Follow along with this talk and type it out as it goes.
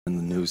And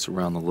the noose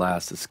around the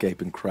last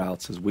escaping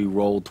Krauts as we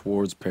roll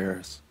towards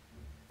Paris.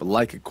 But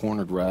like a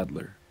cornered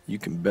rattler, you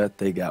can bet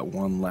they got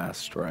one last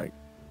strike.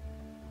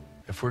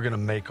 If we're gonna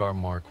make our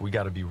mark, we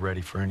gotta be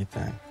ready for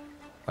anything.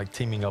 Like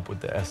teaming up with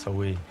the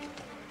SOE,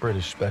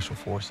 British Special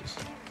Forces.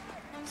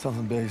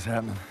 Something big's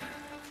happening.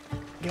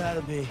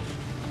 Gotta be.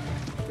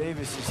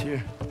 Davis is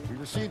here. We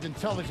received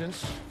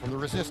intelligence from the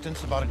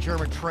resistance about a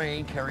German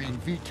train carrying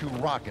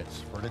V2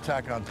 rockets for an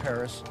attack on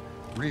Paris,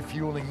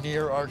 refueling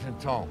near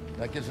Argenton.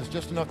 That gives us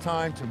just enough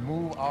time to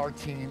move our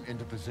team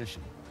into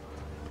position.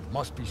 It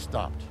must be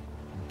stopped.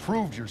 You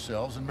proved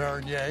yourselves in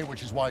Marigny,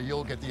 which is why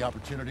you'll get the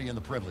opportunity and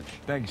the privilege.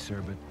 Thank you,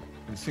 sir, but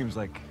it seems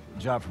like a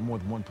job for more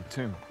than one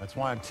platoon. That's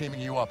why I'm teaming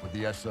you up with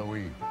the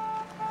SOE.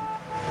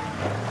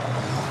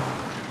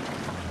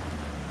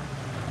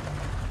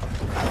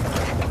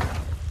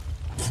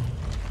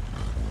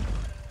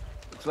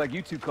 Looks like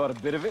you two caught a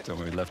bit of it. Don't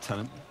worry,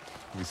 Lieutenant.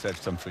 We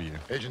saved some for you.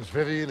 Agents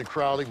Vivian and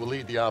Crowley will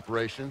lead the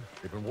operation.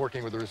 They've been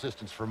working with the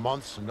resistance for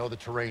months and know the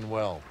terrain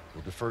well.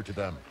 We'll defer to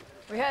them.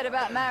 We heard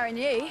about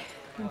Marigny.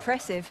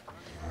 Impressive.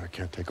 I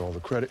can't take all the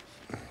credit.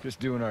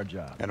 Just doing our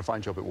job. And a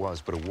fine job it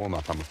was, but a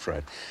warm-up, I'm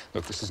afraid.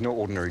 Look, this is no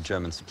ordinary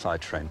German supply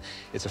train.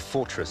 It's a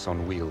fortress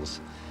on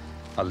wheels.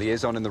 Our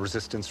liaison in the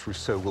resistance,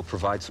 Rousseau, will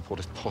provide support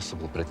if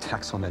possible, but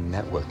attacks on their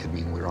network could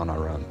mean we're on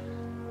our own.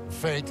 The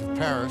fate of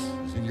Paris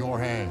is in your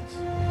hands.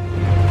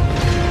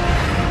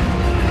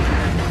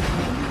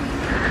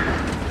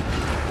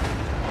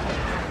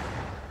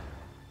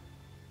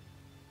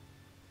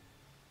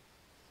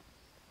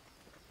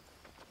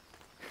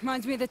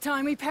 Reminds me of the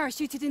time we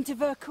parachuted into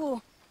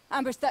Vercors.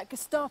 Ambushed that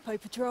Gestapo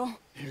patrol.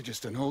 You're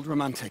just an old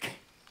romantic.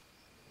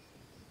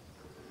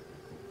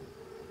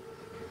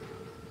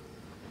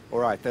 All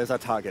right, there's our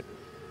target.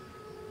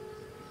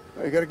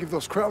 You gotta give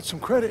those Krauts some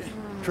credit.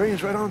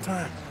 Train's right on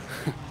time.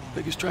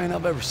 Biggest train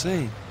I've ever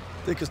seen.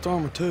 Thickest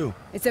armor, too.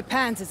 It's a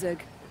Panzerzug.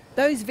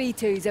 Those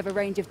V2s have a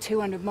range of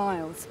 200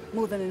 miles.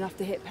 More than enough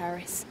to hit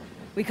Paris.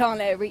 We can't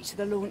let it reach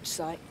the launch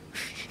site.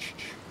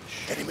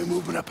 Enemy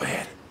movement up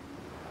ahead.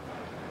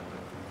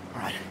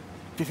 All right,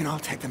 Vivian, I'll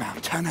take them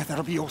out. Turner,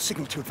 that'll be your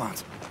signal to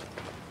advance.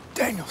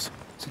 Daniels,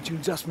 since you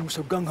and Zussman were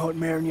so gung-ho at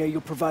Marigny,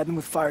 you'll provide them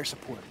with fire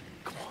support.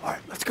 Come on, all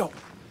right, let's go.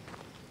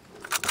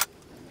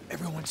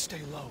 Everyone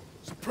stay low.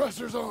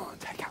 Suppressors on.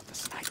 Take out the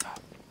sniper.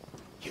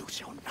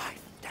 Use your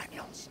knife,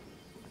 Daniels.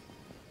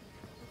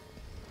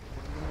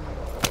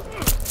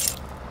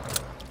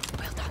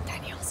 Well done,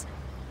 Daniels.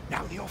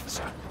 Now the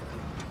officer.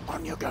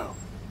 On you go.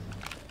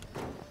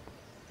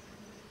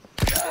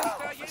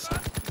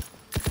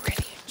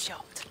 Brilliant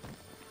shot.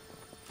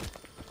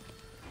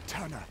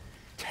 Turner,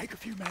 take a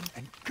few men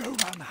and go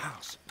around the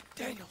house.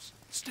 Daniels,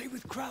 stay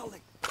with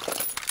Crowley.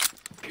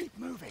 Keep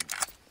moving.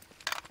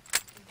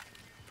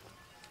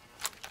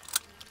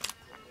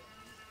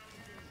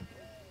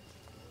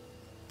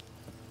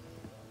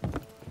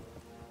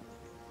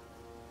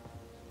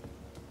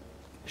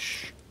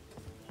 Shh.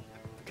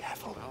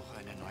 Careful.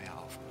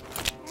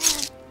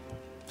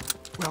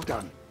 Well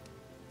done.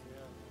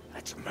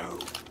 Let's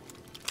move.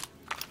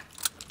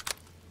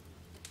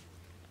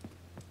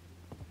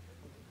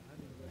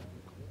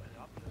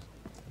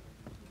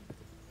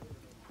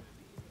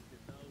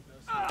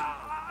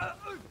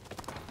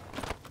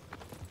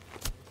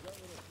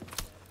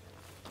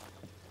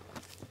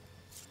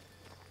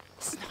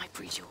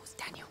 Sniper is yours,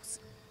 Daniels.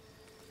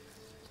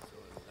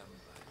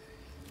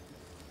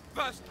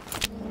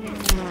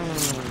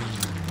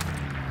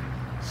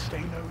 Stay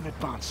low and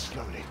advance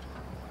slowly.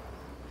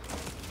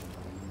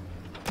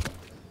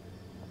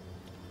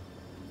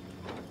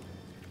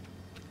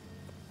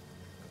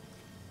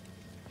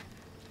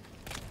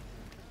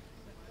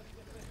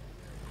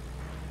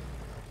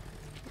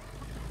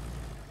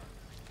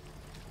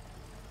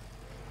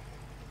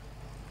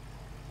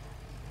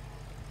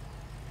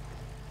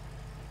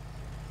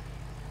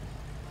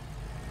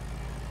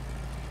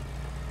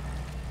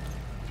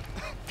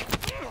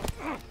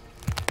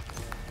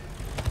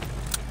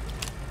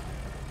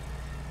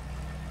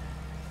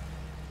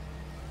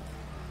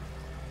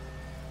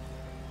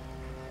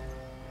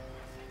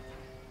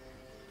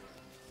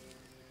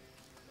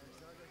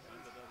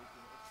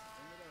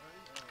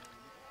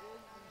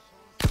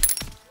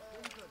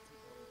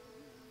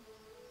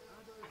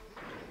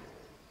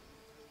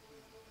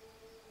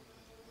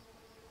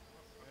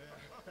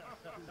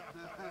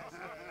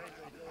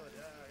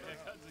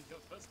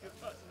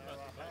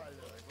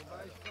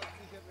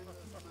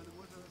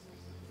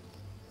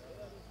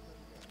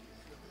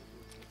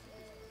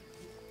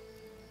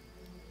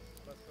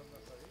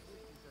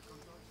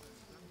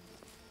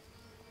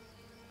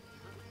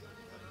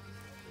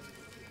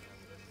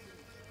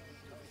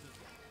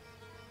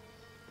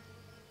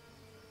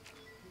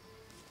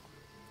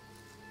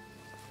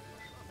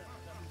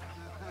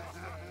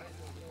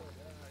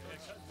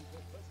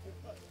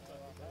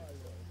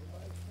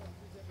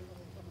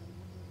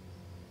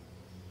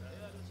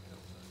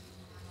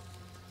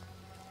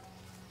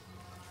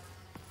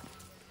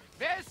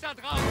 Wer ist da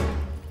draußen?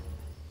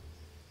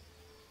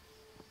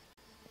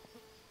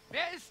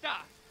 Wer ist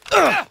da?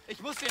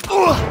 Ich muss den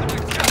Haus.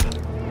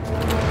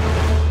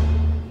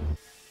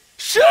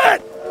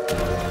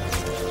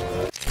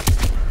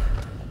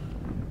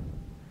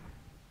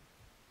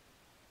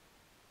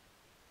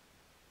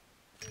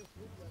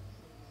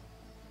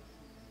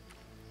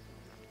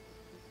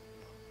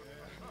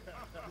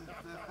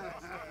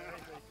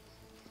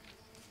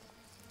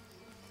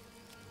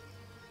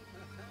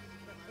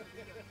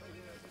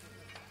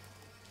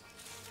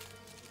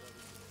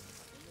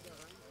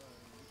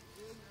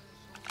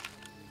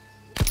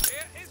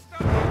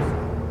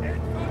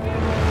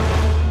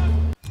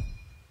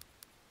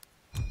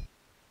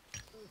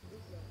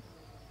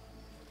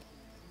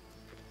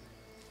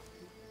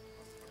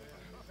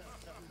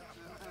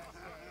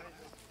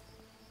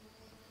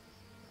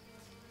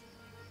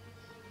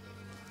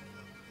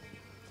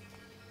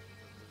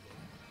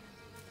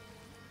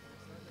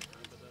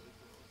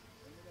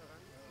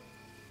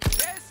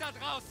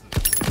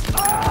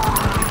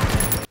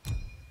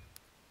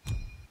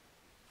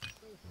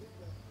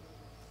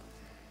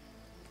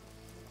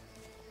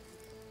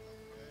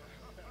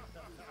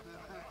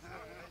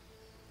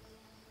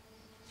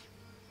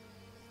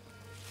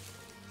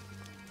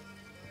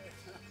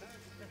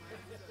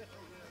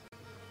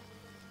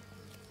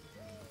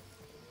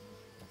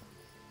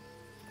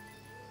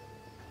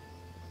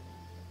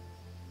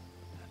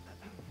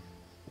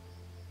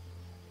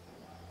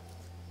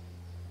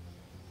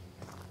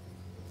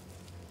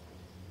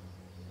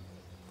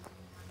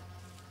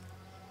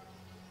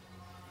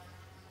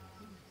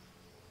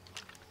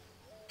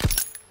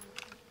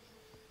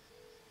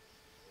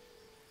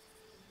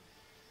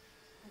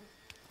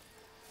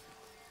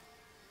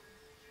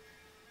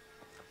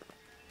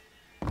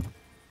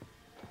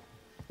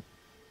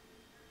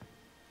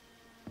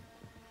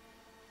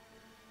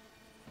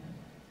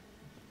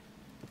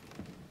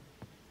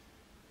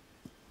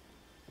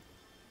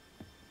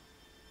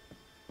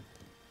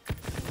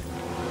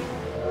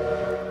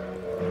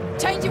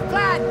 Change of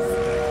plans!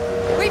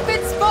 We've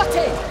been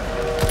spotted!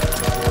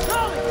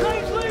 Charlie,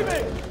 train's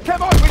leaving!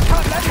 Come on, we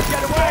can't let him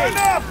get away!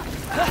 Enough!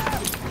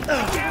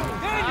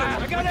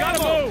 Daniel, I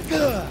gotta move!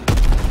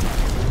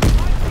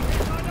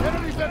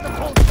 Enemies at the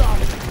post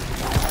office.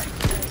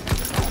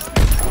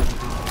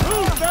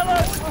 Move,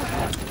 fellas!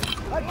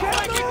 I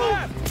can't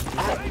move!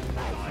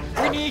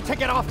 We need to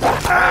get off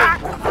that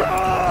train!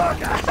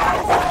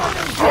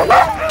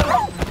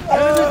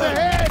 Enemies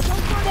ahead!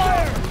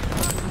 Fire!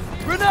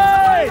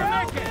 Grenade!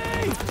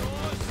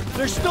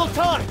 There's still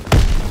time!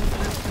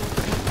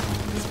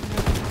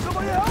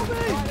 Somebody help me!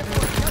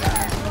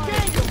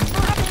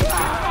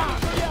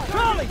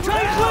 Charlie,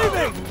 train's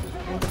leaving!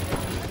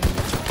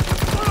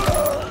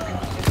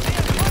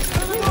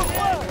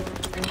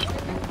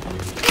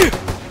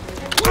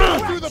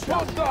 Through the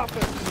post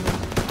office!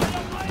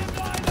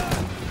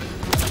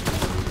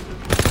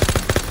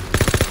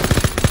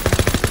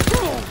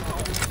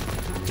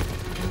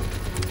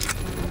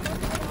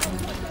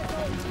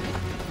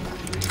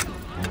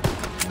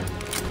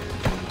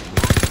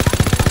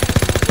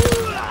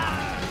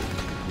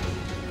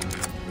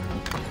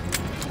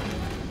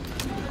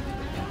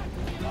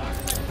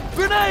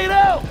 Grenade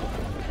out!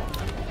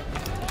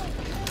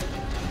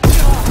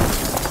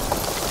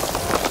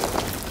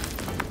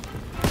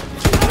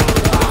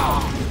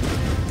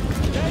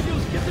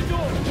 Daniels, get the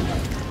door!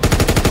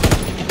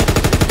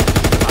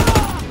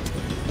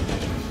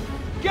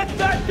 Get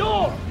that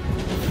door!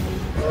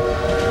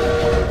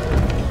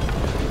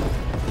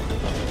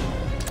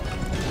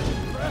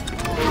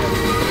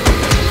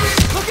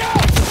 Look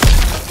out!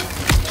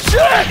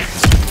 Shit!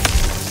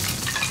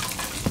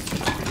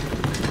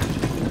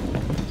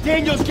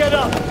 Daniels, get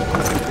up!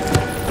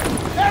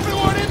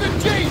 Everyone in the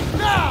Jeep,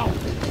 now!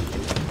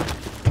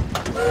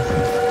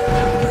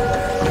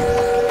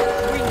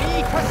 We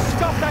need to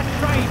stop that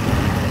train!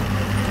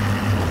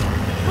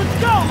 Let's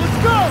go! Let's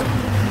go!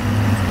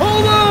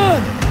 Hold on!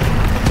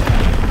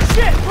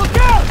 Shit! Look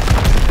out!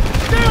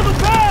 Stay on the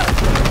path!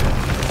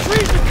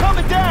 Trees are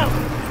coming down!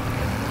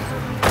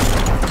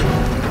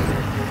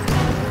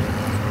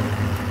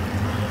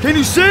 Can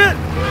you see it?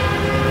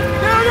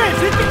 There it is!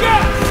 Hit the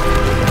gas!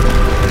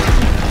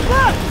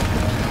 Look!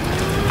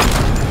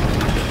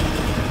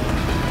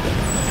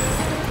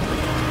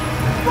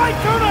 Right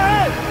turn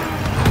ahead!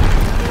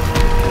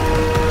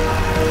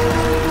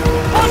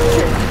 Punch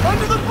it!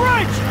 Under the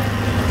bridge!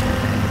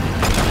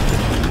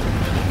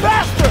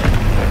 Faster!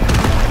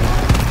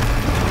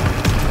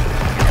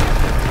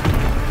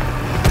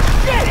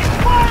 Shit! It's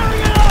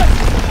firing at us!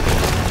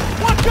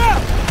 Watch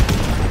out!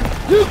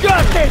 You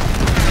got this!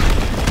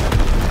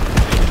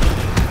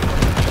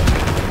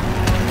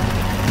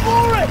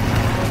 Floor it!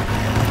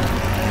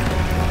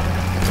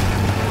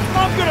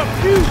 I'm gonna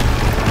puke!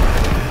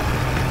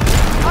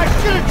 I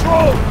should have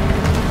drove!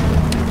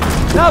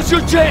 Now's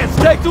your chance!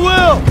 Take the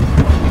wheel!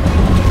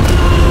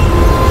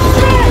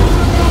 Shit!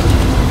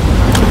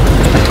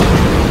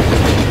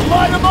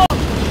 Light him up!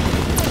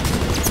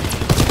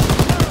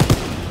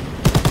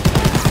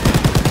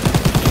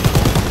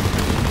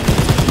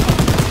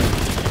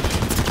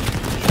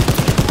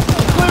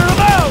 Clear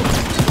him out!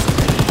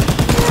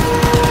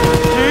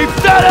 Keep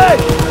steady!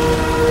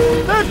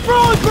 They're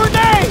throwing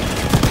grenades!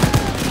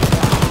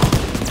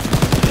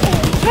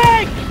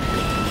 Tank!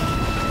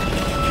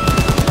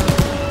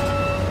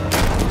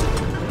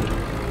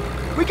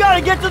 We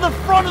gotta get to the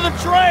front of the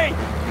train!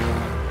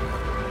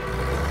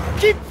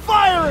 Keep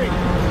firing!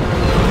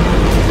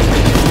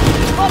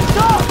 Up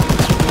top!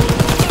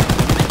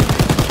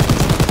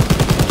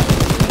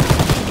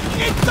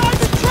 Inside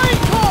the train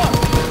car!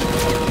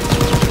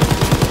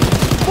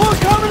 More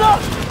coming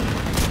up!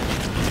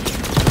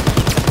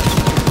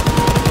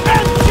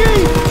 SG!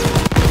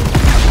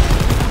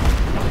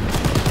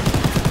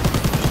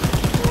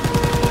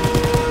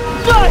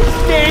 Nice,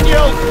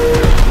 Daniel!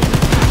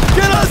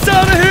 Get us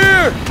out of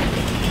here!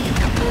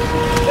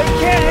 They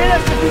can't hit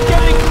us if we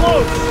get in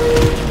close!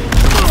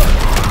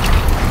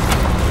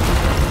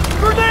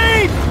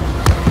 Grenade!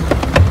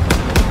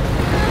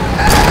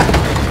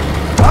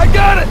 I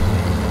got it!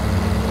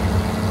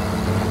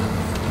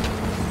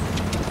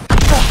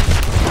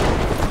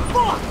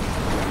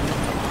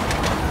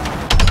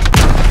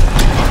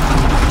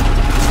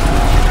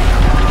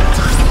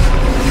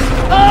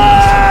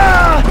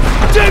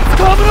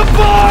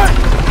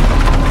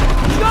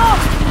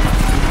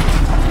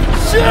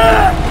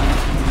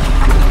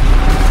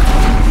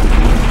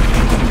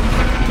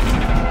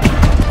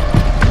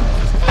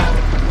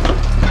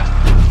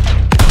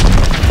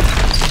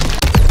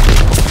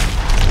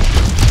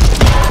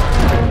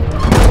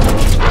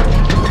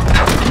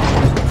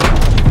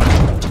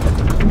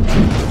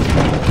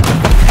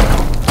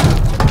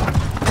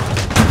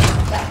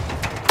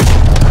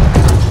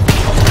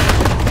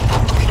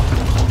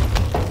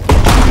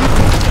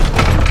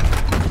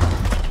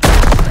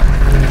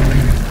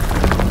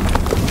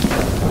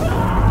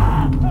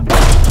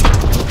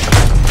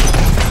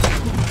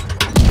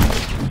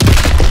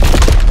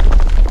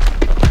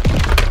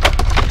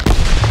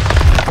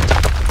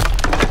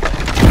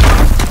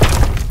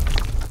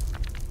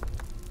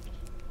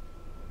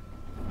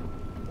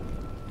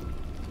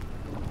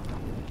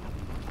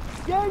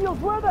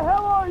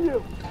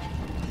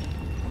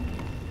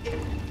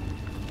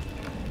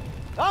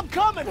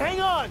 coming!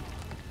 Hang on!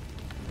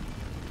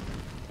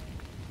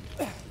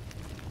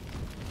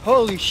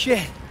 Holy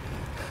shit!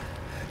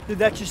 Did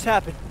that just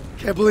happen?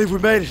 Can't believe we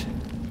made it.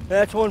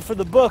 That's one for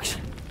the books.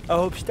 I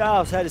hope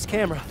Styles had his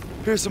camera.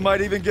 Pearson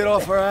might even get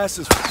off our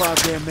asses for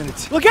 5 damn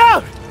minutes. Look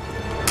out!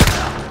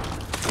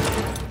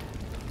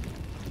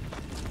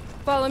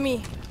 Follow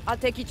me. I'll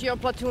take you to your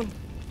platoon.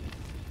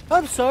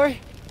 I'm sorry.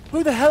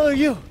 Who the hell are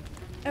you?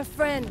 A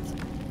friend.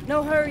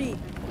 No hurry.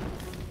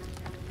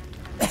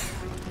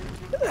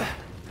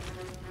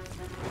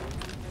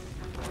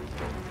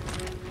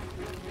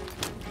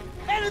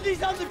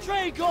 Enemies on the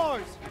train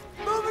cars!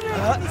 Moving in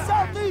from the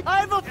southeast! I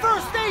have a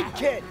first aid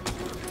kit!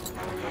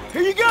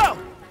 Here you go!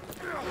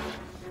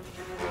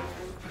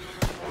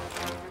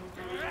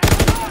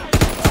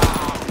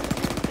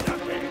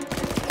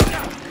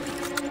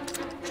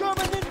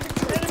 German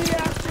infantry! Enemy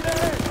action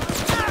ahead!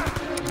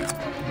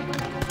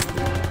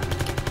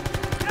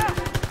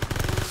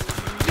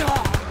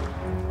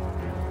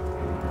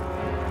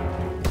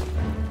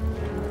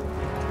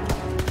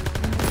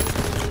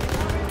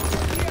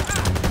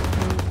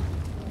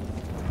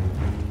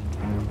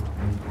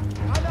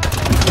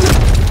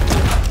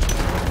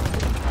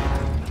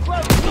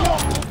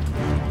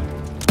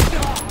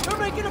 They're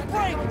making a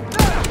break!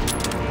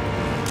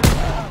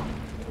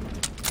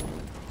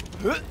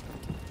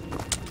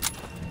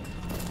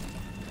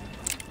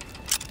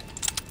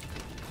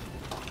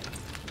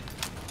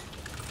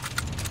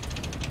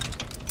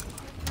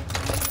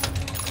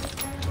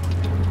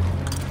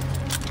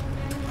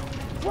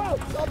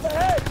 Crowds up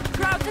ahead!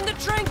 Crowds in the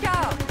train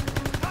car!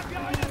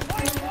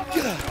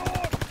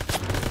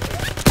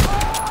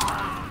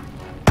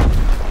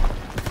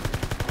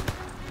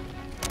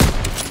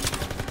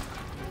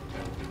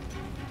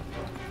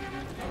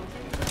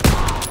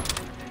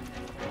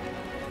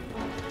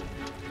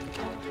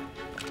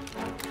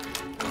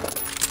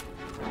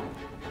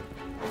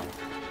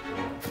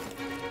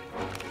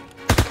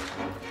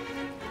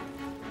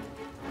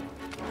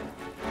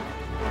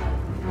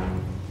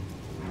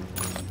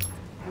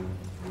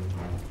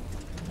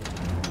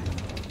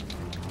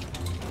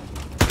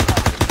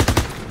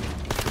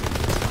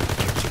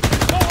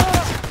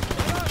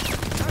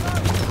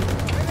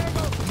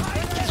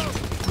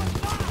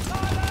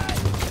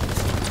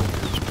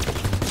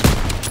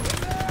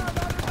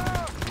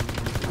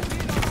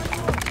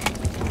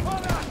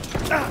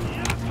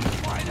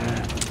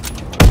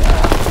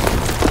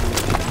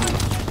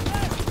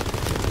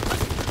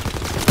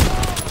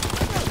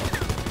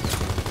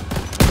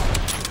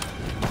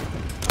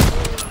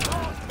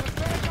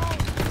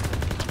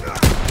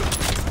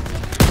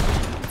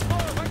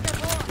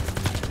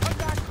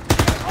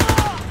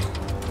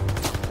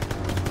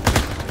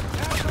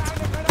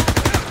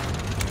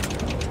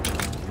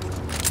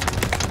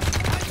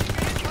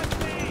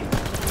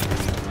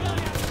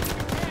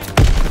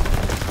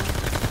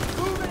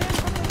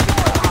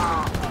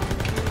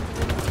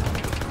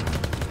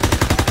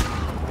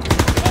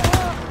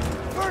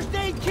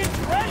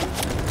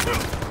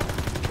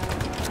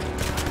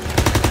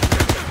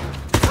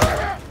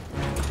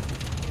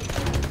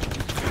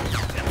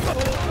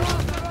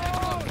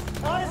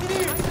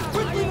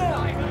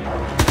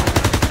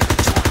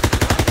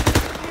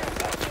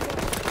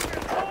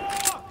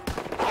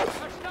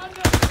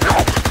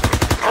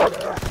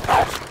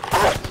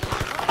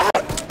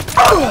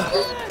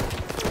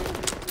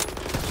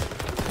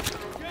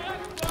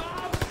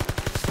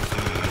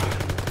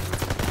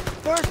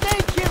 First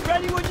aid kit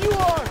ready when you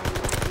are!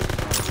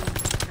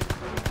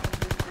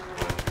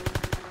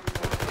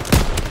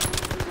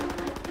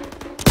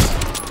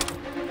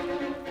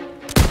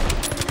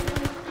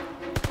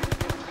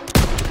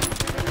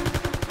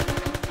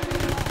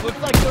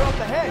 Looks like they're up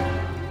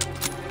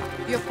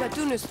ahead. Your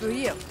platoon is through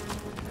here.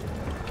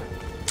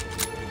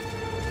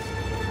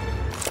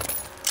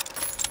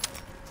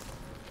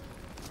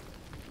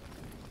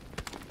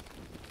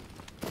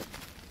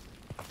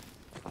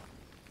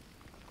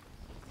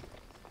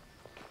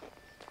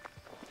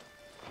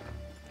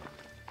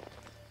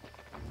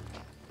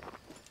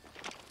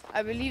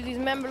 I believe these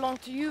men belong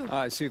to you.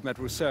 I see you've met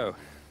Rousseau.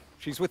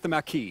 She's with the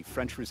Marquis,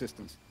 French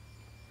resistance.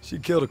 She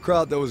killed a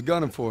crowd that was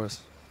gunning for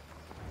us.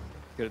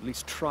 You could at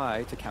least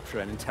try to capture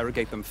and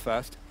interrogate them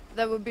first.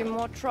 There would be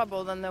more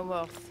trouble than they're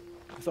worth.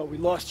 I thought we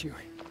lost you.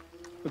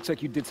 Looks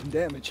like you did some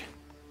damage.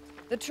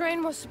 The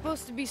train was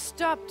supposed to be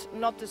stopped,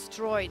 not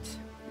destroyed.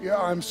 Yeah,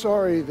 I'm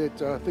sorry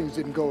that things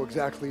didn't go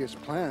exactly as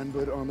planned,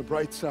 but on the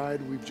bright side,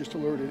 we've just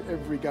alerted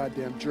every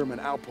goddamn German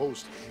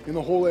outpost in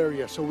the whole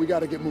area, so we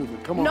gotta get moving.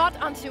 Come on. Not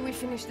until we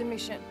finish the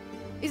mission.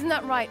 Isn't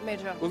that right,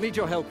 Major? We'll need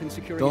your help in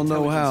securing Don't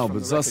know intelligence how, from but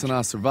the Zus and wreckage.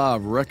 I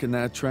survived wrecking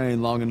that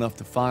train long enough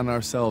to find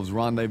ourselves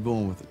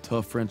rendezvousing with a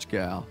tough French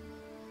gal.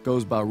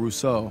 Goes by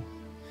Rousseau.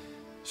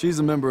 She's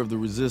a member of the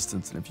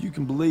Resistance, and if you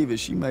can believe it,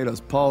 she made us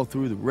paw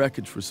through the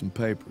wreckage for some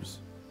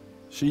papers.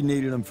 She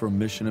needed them for a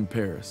mission in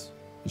Paris,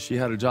 and she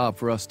had a job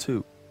for us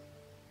too.